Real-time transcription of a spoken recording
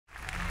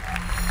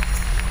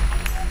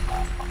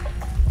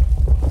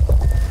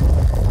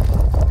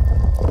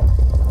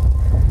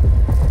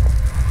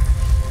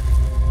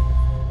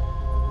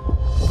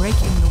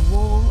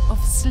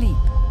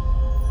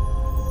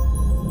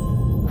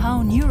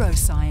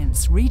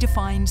Neuroscience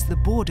redefines the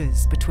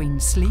borders between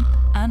sleep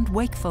and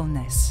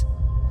wakefulness.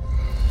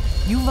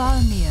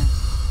 Yuval Nir,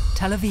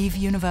 Tel Aviv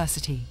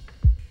University.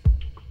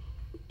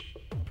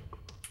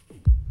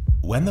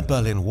 When the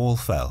Berlin Wall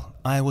fell,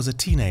 I was a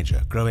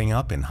teenager growing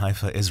up in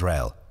Haifa,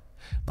 Israel.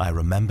 I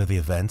remember the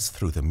events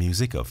through the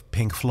music of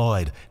Pink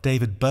Floyd,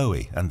 David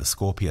Bowie and the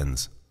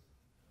Scorpions.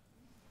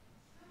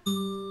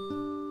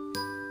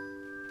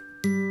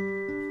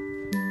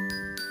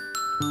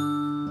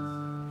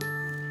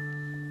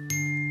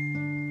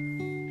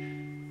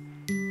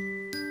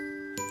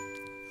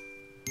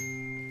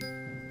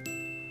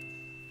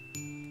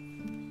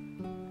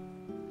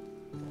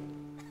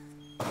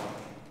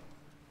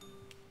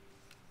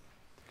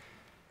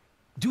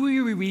 Do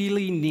we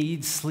really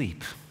need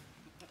sleep?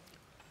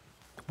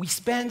 We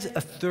spend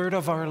a third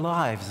of our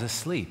lives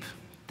asleep.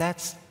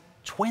 That's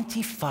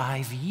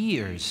 25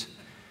 years.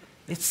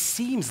 It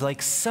seems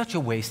like such a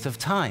waste of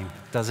time,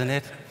 doesn't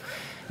it?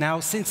 Now,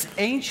 since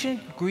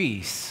ancient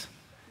Greece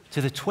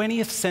to the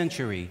 20th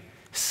century,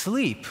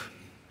 sleep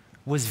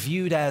was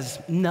viewed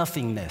as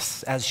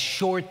nothingness, as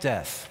short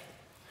death.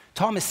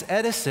 Thomas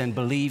Edison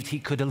believed he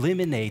could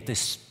eliminate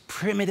this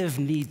primitive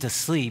need to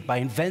sleep by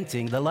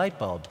inventing the light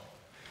bulb.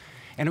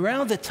 And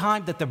around the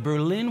time that the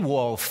Berlin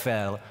Wall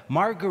fell,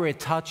 Margaret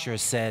Thatcher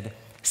said,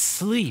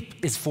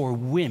 "Sleep is for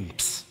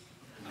wimps."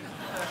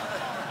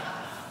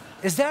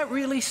 Is that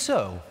really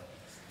so?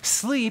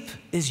 Sleep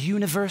is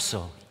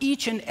universal.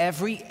 Each and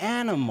every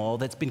animal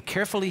that's been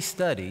carefully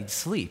studied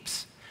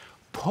sleeps.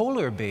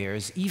 Polar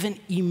bears even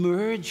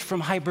emerge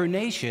from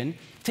hibernation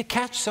to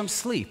catch some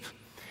sleep.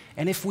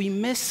 And if we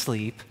miss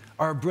sleep,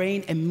 our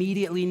brain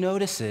immediately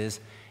notices,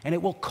 and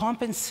it will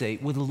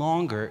compensate with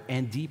longer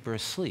and deeper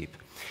sleep.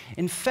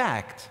 In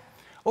fact,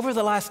 over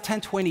the last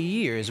 10-20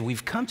 years,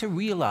 we've come to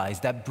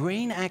realize that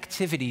brain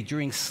activity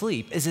during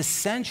sleep is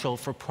essential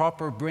for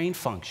proper brain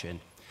function,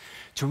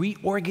 to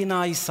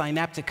reorganize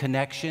synaptic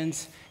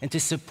connections, and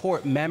to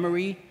support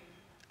memory,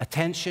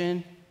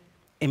 attention,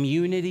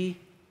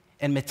 immunity,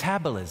 and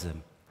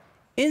metabolism.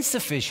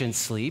 Insufficient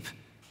sleep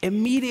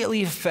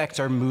immediately affects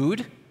our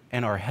mood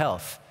and our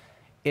health.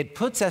 It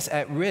puts us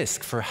at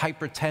risk for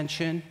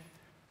hypertension,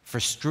 for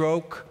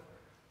stroke,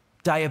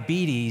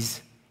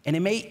 diabetes, and it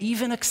may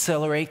even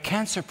accelerate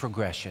cancer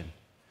progression.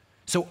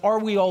 So are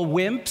we all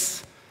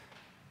wimps?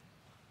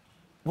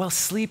 Well,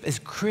 sleep is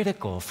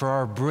critical for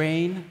our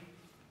brain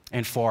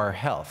and for our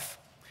health.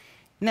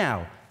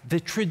 Now, the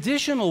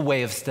traditional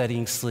way of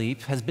studying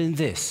sleep has been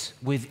this,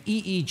 with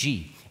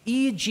EEG.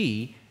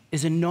 EEG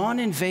is a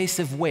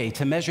non-invasive way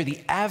to measure the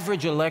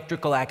average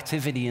electrical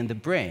activity in the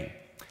brain.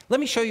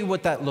 Let me show you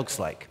what that looks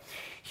like.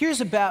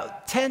 Here's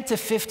about 10 to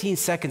 15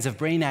 seconds of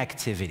brain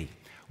activity.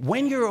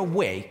 When you're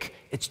awake,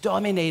 it's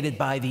dominated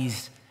by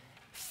these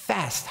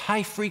fast,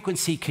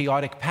 high-frequency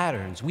chaotic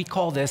patterns. We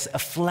call this a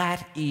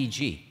flat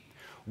EEG.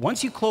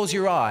 Once you close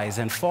your eyes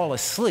and fall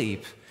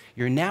asleep,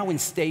 you're now in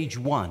stage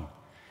 1.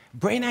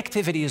 Brain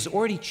activity has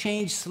already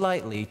changed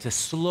slightly to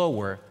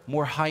slower,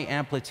 more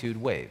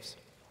high-amplitude waves.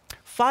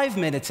 5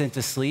 minutes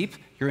into sleep,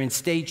 you're in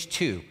stage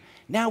 2.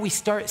 Now we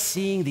start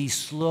seeing these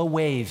slow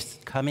waves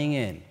coming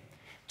in.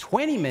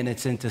 20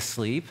 minutes into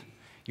sleep,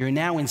 you're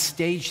now in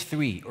stage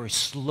 3, or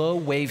slow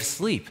wave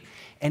sleep.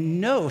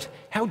 And note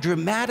how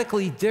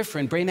dramatically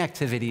different brain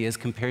activity is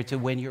compared to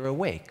when you're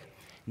awake.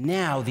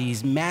 Now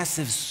these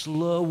massive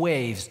slow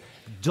waves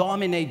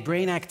dominate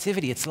brain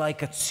activity. It's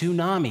like a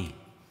tsunami.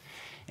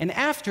 And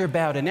after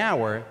about an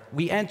hour,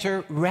 we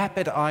enter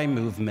rapid eye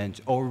movement,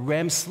 or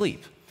REM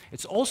sleep.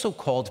 It's also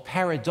called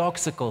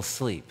paradoxical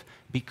sleep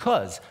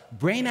because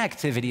brain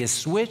activity is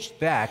switched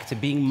back to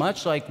being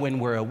much like when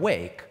we're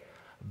awake,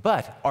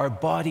 but our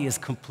body is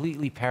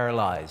completely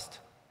paralyzed.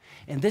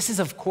 And this is,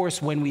 of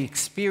course, when we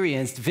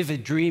experienced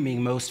vivid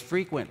dreaming most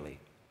frequently.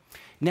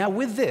 Now,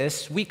 with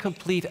this, we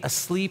complete a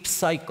sleep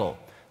cycle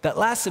that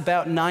lasts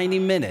about 90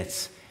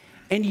 minutes.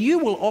 And you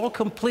will all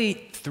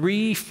complete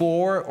 3,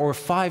 4, or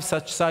 5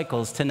 such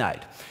cycles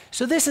tonight.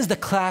 So this is the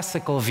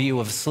classical view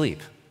of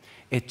sleep.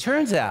 It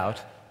turns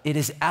out it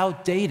is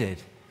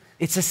outdated.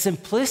 It's a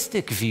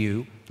simplistic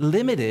view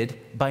limited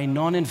by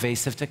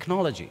non-invasive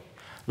technology.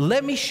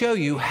 Let me show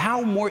you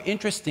how more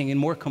interesting and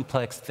more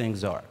complex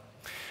things are.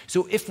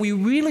 So if we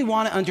really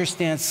want to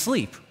understand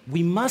sleep,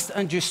 we must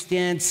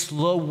understand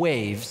slow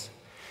waves.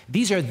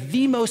 These are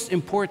the most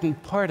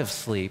important part of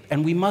sleep,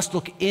 and we must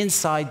look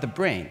inside the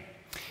brain.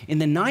 In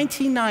the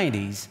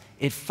 1990s,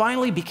 it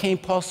finally became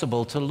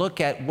possible to look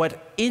at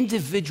what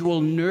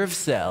individual nerve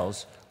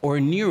cells,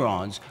 or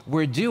neurons,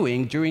 were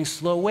doing during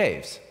slow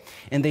waves.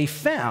 And they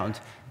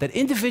found that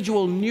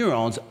individual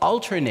neurons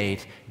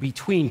alternate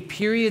between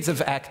periods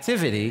of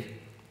activity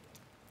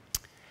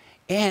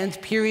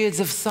and periods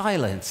of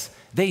silence.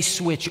 They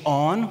switch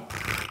on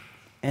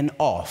and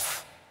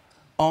off,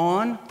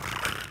 on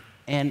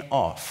and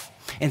off.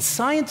 And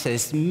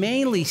scientists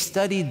mainly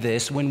studied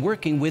this when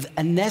working with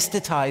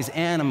anesthetized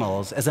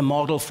animals as a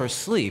model for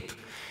sleep.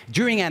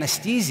 During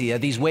anesthesia,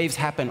 these waves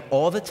happen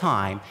all the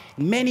time.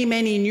 Many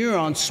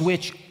neurons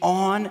switch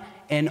on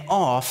and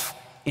off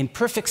in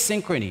perfect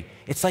synchrony.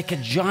 It's like a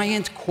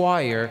giant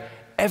choir,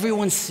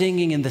 everyone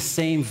singing in the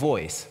same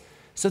voice.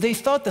 So they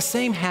thought the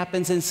same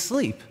happens in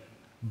sleep.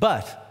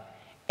 But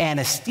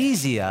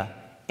anesthesia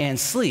and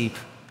sleep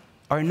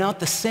are not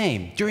the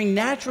same. During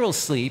natural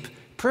sleep,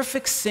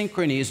 perfect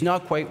synchrony is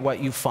not quite what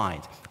you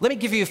find. Let me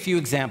give you a few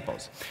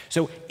examples.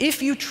 So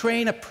if you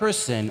train a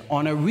person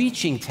on a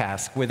reaching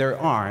task with their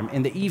arm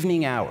in the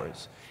evening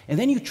hours, and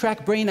then you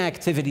track brain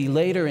activity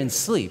later in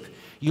sleep,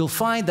 you'll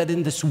find that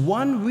in this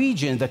one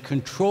region that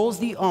controls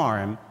the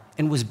arm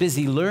and was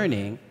busy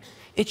learning,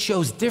 it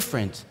shows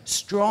different,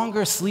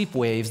 stronger sleep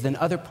waves than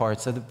other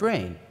parts of the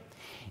brain.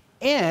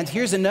 And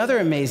here's another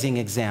amazing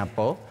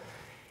example.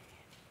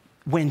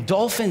 When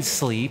dolphins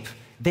sleep,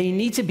 they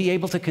need to be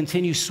able to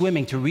continue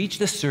swimming to reach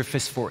the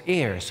surface for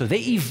air. So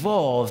they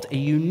evolved a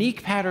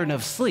unique pattern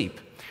of sleep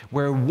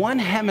where one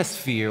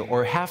hemisphere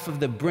or half of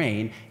the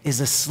brain is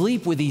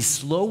asleep with these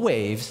slow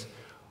waves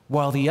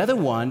while the other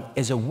one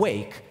is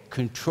awake,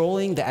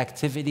 controlling the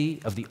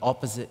activity of the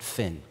opposite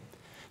fin.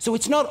 So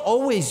it's not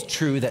always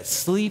true that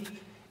sleep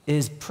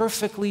is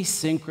perfectly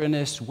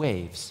synchronous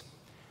waves.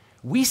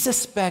 We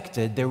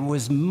suspected there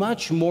was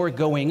much more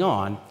going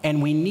on,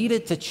 and we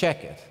needed to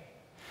check it.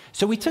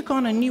 So we took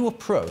on a new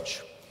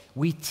approach.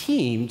 We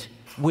teamed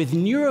with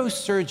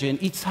neurosurgeon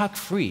Itzhak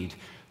Fried,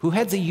 who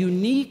heads a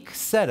unique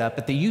setup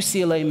at the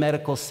UCLA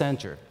Medical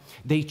Center.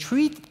 They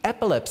treat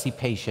epilepsy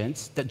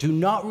patients that do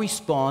not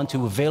respond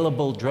to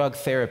available drug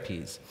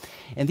therapies.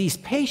 And these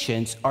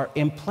patients are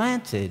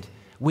implanted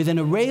with an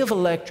array of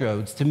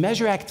electrodes to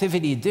measure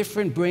activity in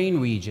different brain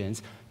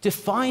regions to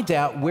find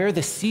out where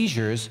the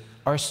seizures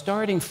are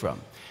starting from.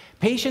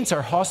 Patients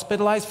are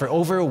hospitalized for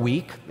over a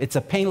week. It's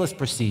a painless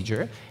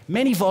procedure.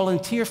 Many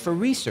volunteer for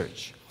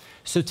research.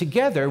 So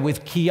together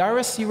with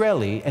Chiara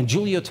Cirelli and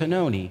Giulio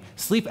Tononi,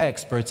 sleep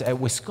experts at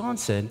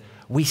Wisconsin,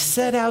 we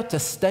set out to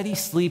study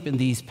sleep in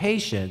these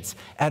patients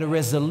at a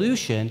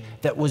resolution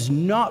that was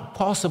not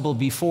possible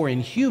before in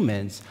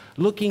humans,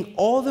 looking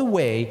all the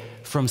way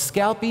from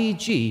scalp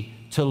EEG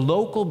to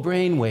local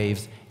brain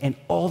waves and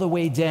all the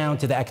way down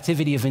to the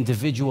activity of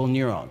individual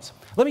neurons.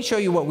 Let me show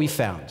you what we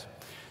found.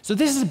 So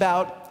this is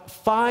about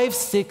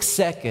 5-6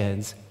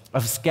 seconds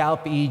of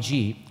scalp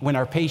EEG when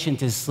our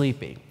patient is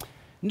sleeping.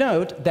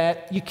 Note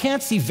that you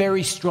can't see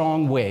very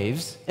strong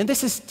waves, and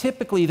this is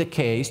typically the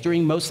case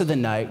during most of the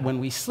night when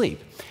we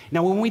sleep.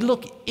 Now, when we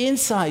look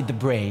inside the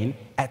brain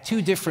at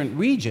two different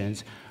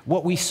regions,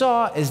 what we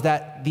saw is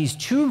that these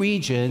two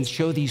regions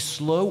show these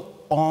slow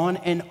on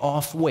and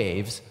off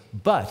waves,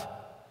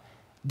 but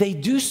they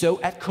do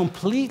so at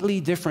completely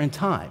different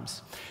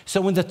times.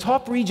 So when the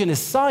top region is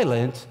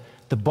silent,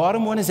 the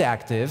bottom one is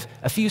active.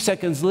 A few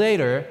seconds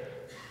later,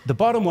 the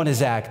bottom one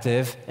is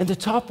active, and the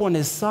top one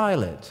is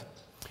silent.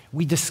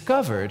 We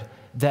discovered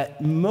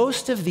that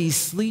most of these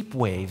sleep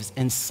waves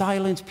and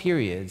silent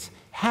periods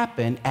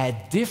happen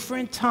at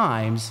different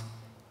times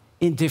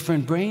in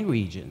different brain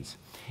regions.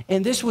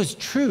 And this was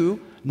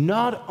true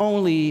not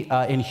only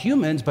in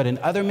humans, but in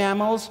other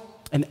mammals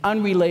and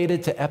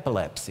unrelated to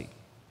epilepsy.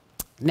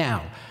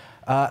 Now,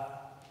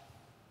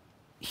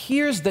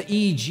 here's the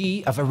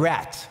EEG of a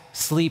rat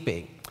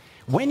sleeping.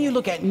 When you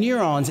look at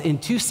neurons in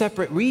two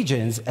separate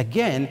regions,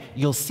 again,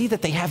 you'll see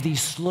that they have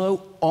these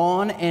slow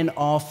on and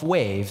off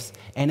waves.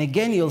 And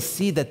again, you'll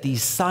see that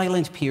these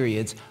silent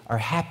periods are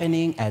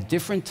happening at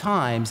different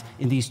times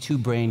in these two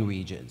brain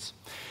regions.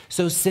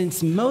 So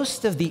since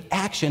most of the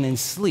action in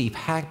sleep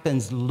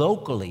happens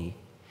locally,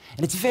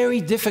 and it's very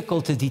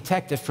difficult to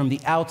detect it from the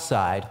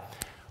outside,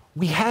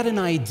 we had an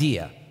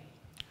idea.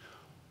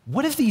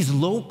 What if these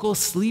local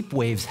sleep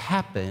waves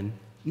happen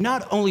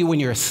not only when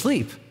you're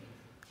asleep,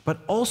 but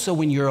also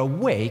when you're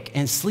awake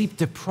and sleep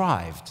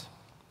deprived?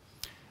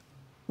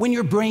 When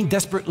your brain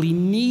desperately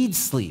needs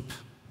sleep.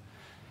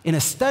 In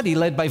a study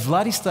led by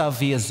Vladislav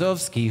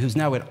Vyazovsky, who's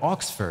now at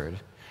Oxford,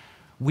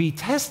 we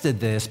tested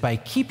this by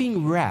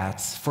keeping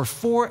rats for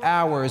 4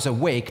 hours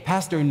awake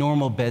past their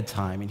normal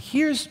bedtime. And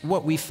here's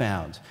what we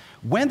found.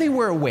 When they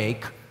were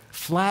awake,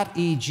 flat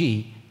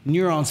EEG,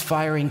 neurons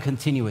firing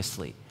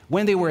continuously.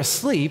 When they were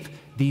asleep,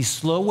 these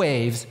slow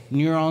waves,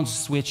 neurons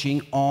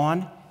switching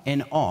on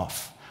and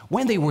off.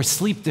 When they were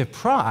sleep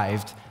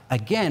deprived,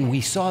 again, we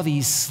saw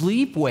these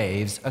sleep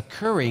waves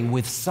occurring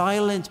with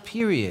silent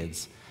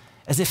periods,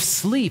 as if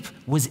sleep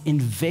was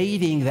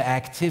invading the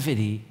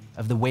activity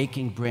of the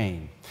waking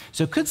brain.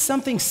 So could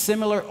something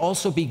similar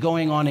also be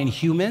going on in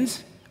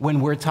humans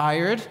when we're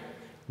tired,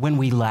 when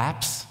we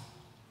lapse?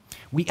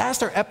 We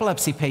asked our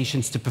epilepsy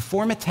patients to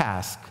perform a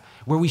task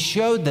where we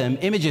showed them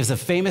images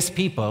of famous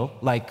people,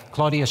 like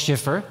Claudia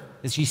Schiffer,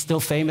 is she still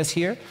famous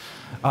here?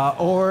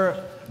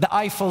 Or the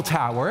Eiffel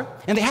Tower,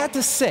 and they had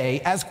to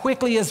say as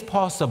quickly as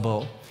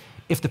possible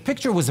if the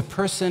picture was a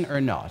person or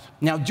not.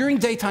 Now, during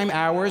daytime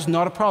hours,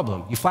 not a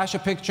problem. You flash a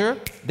picture,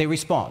 they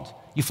respond.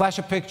 You flash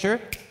a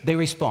picture, they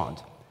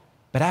respond.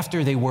 But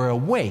after they were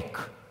awake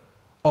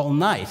all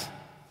night,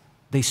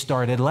 they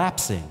started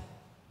lapsing.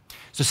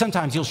 So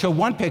sometimes you'll show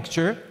one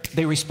picture,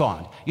 they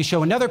respond. You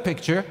show another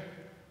picture,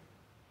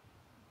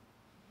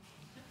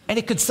 And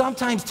it could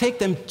sometimes take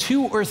them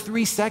 2 or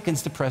 3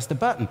 seconds to press the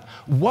button.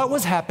 What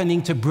was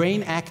happening to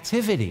brain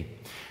activity?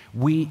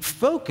 We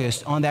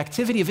focused on the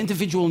activity of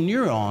individual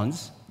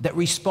neurons that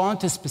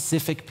respond to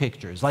specific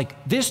pictures.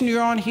 Like this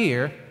neuron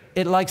here,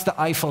 it likes the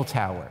Eiffel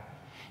Tower.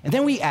 And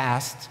then we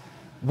asked,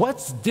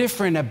 what's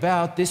different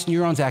about this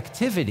neuron's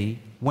activity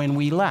when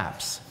we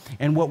lapse?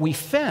 And what we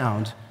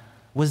found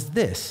was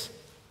this.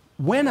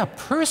 When a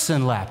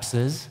person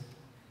lapses,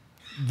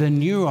 the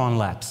neuron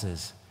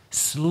lapses,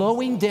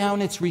 slowing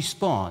down its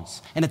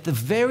response. And at the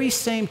very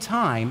same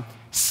time,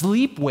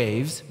 sleep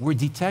waves were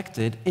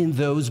detected in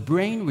those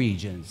brain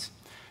regions.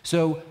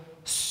 So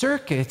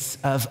circuits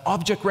of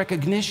object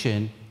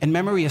recognition and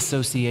memory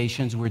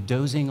associations were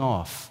dozing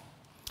off.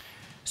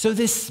 So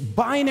this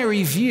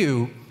binary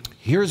view,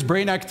 here's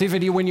brain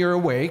activity when you're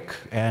awake,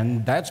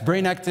 and that's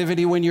brain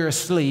activity when you're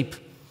asleep,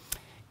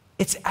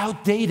 it's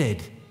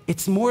outdated.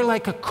 It's more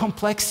like a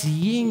complex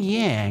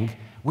yin-yang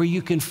where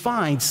you can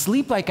find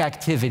sleep-like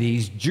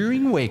activities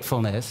during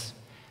wakefulness.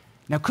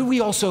 Now, could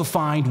we also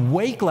find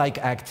wake-like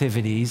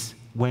activities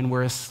when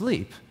we're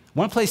asleep?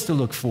 One place to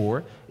look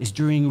for is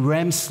during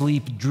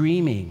REM-sleep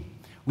dreaming.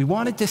 We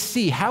wanted to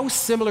see how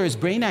similar is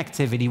brain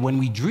activity when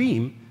we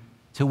dream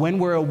to when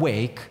we're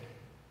awake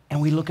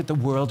and we look at the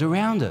world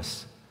around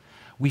us.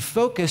 We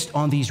focused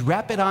on these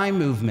rapid eye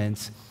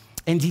movements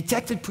and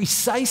detected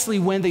precisely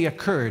when they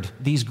occurred,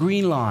 these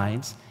green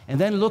lines, and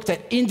then looked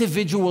at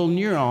individual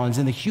neurons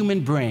in the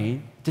human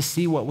brain to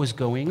see what was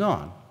going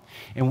on.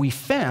 And we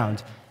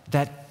found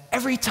that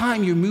every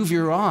time you move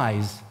your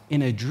eyes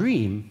in a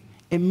dream,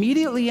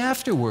 immediately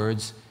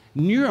afterwards,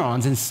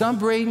 neurons in some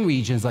brain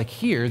regions, like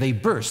here, they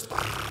burst.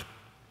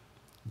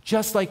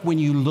 Just like when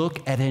you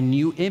look at a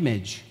new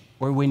image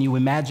or when you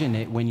imagine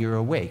it when you're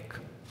awake.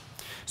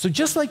 So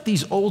just like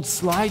these old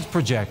slide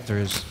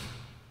projectors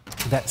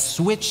that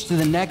switch to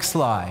the next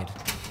slide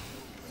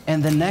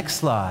and the next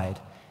slide,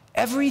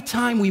 every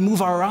time we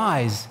move our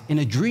eyes in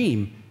a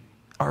dream,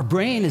 our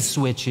brain is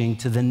switching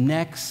to the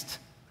next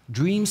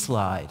dream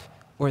slide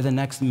or the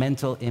next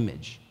mental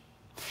image.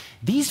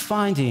 These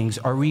findings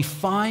are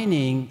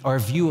refining our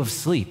view of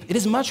sleep. It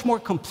is much more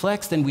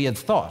complex than we had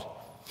thought,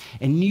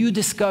 and new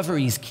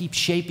discoveries keep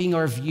shaping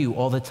our view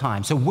all the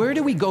time. So where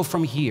do we go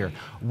from here?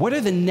 What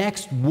are the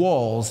next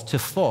walls to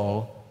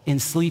fall in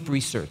sleep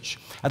research?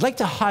 I'd like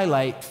to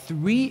highlight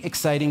 3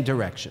 exciting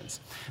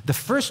directions. The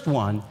first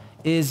one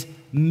is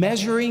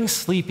measuring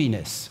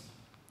sleepiness.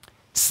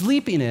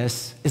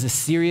 Sleepiness is a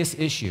serious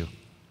issue.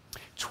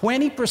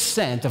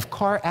 20% of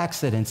car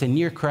accidents and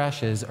near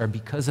crashes are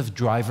because of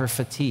driver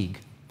fatigue.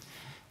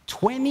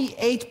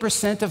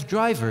 28% of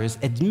drivers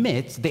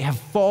admit they have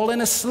fallen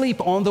asleep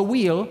on the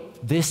wheel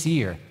this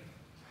year.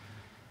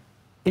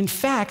 In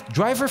fact,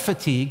 driver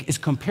fatigue is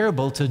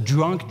comparable to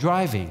drunk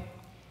driving.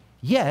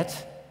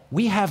 Yet,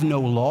 we have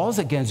no laws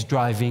against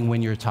driving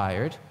when you're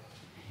tired.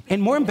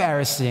 And more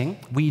embarrassing,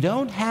 we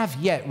don't have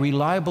yet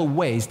reliable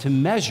ways to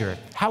measure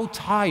how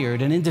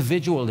tired an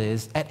individual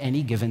is at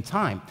any given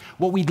time.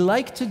 What we'd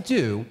like to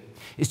do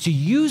is to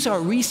use our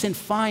recent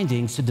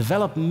findings to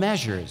develop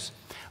measures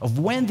of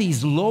when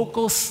these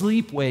local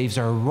sleep waves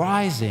are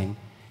rising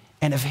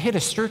and have hit a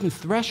certain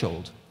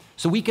threshold,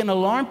 so we can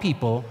alarm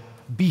people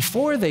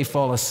before they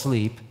fall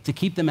asleep to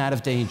keep them out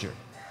of danger.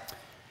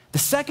 The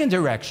second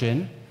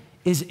direction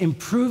is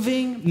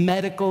improving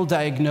medical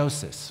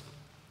diagnosis.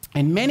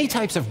 In many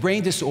types of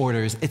brain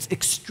disorders, it's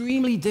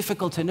extremely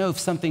difficult to know if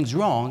something's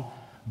wrong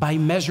by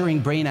measuring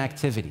brain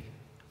activity.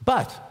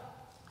 But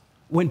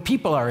when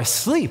people are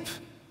asleep,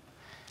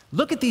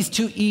 look at these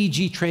 2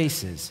 EEG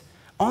traces.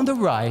 On the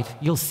right,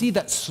 you'll see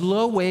that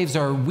slow waves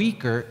are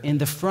weaker in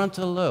the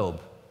frontal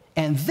lobe.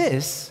 And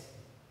this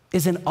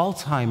is an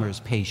Alzheimer's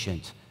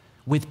patient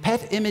with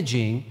PET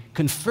imaging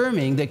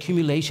confirming the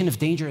accumulation of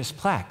dangerous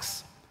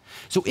plaques.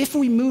 So if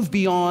we move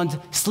beyond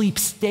sleep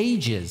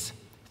stages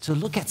to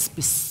look at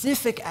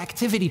specific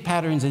activity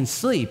patterns in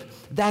sleep,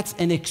 that's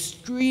an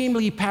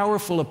extremely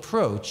powerful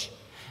approach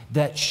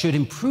that should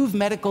improve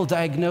medical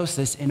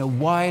diagnosis in a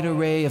wide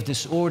array of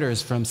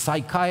disorders, from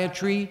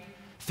psychiatry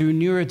through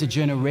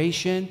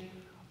neurodegeneration,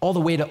 all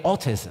the way to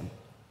autism.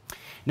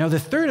 Now, the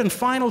third and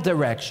final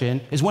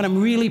direction is what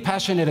I'm really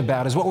passionate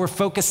about, is what we're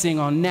focusing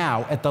on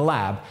now at the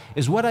lab,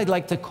 is what I'd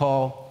like to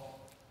call,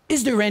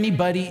 is there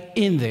anybody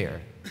in there?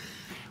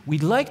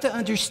 We'd like to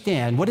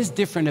understand what is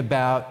different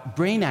about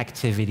brain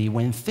activity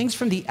when things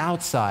from the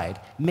outside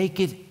make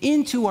it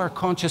into our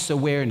conscious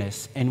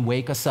awareness and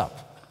wake us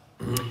up.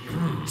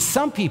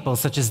 Some people,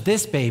 such as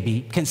this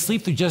baby, can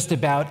sleep through just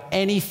about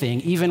anything,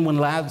 even when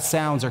loud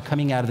sounds are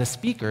coming out of the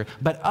speaker,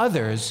 but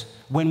others,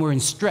 when we're in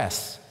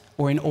stress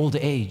or in old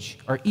age,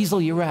 are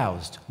easily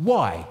aroused.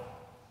 Why?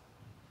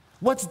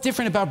 What's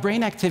different about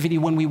brain activity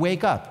when we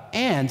wake up?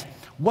 And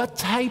what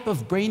type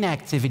of brain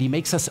activity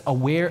makes us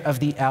aware of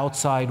the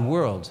outside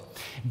world?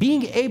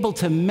 Being able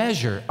to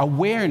measure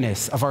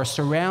awareness of our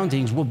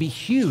surroundings will be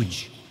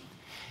huge.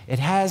 It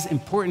has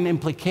important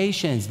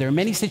implications. There are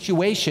many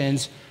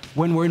situations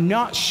when we're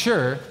not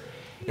sure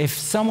if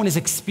someone is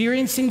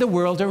experiencing the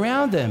world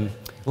around them.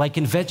 like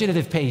in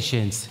vegetative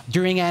patients,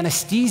 during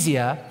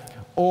anesthesia,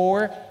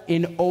 or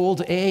in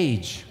old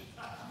age?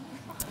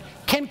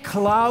 Can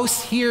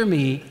Klaus hear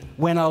me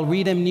when I'll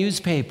read him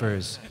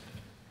newspapers?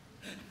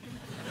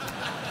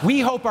 We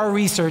hope our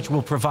research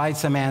will provide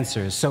some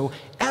answers. So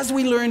as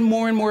we learn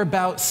more and more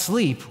about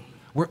sleep,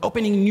 we're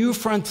opening new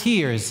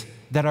frontiers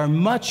that are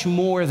much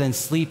more than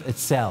sleep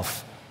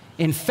itself.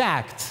 In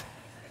fact,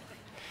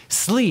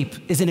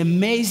 sleep is an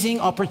amazing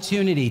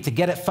opportunity to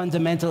get at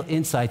fundamental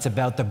insights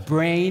about the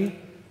brain,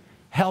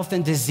 health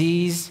and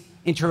disease,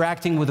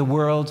 interacting with the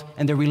world,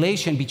 and the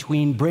relation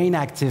between brain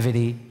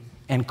activity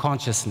and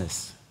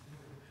consciousness.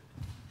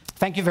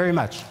 Thank you very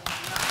much.